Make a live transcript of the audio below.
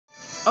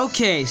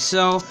Okay,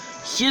 so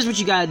here's what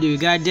you gotta do. You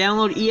gotta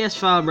download ES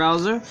File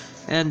Browser,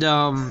 and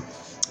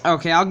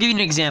okay, I'll give you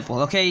an example.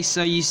 Okay,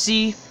 so you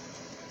see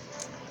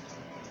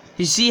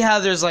how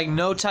there's like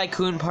no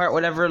tycoon part,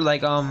 whatever.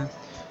 Like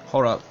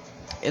hold up,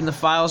 in the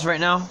files right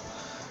now.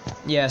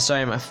 Yeah,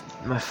 sorry, my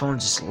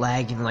phone's just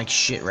lagging like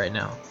shit right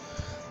now.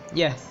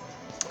 Yeah,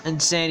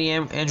 Insanity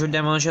Android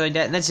demo and shit like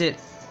that, and that's it.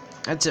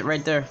 That's it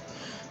right there.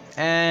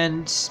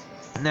 And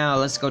now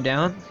let's go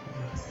down.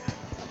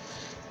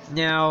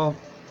 Now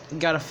you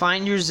gotta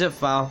find your zip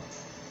file.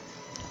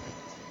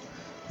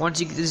 Once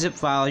you get the zip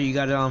file, you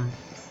gotta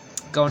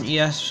go in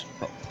ES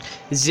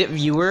zip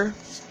viewer,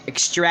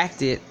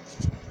 extract it.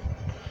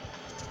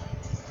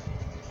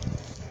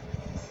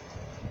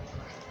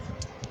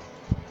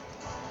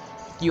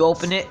 You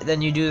open it,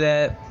 then you do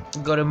that.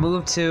 Go to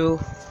move to,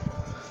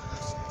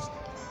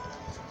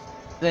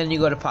 then you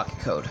go to pocket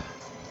code.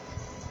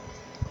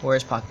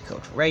 Where's pocket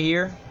code? Right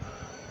here.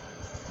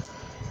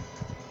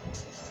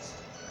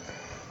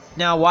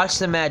 Now watch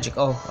the magic.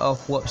 Oh,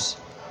 whoops.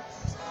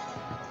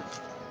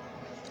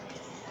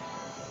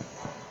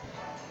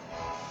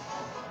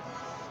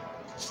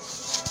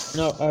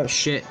 No, oh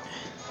shit.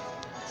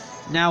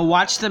 Now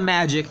watch the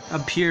magic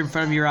appear in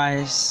front of your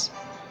eyes.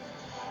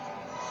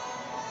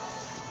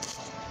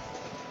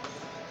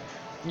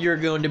 You're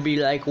going to be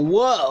like,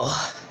 whoa,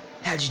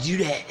 how'd you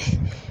do that?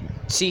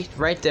 See,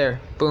 right there.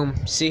 Boom.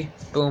 See?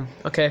 Boom.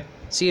 Okay.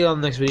 See you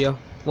on the next video.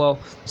 Well,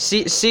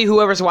 see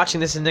whoever's watching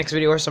this in the next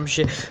video or some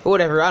shit.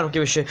 Whatever, I don't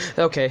give a shit.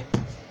 Okay.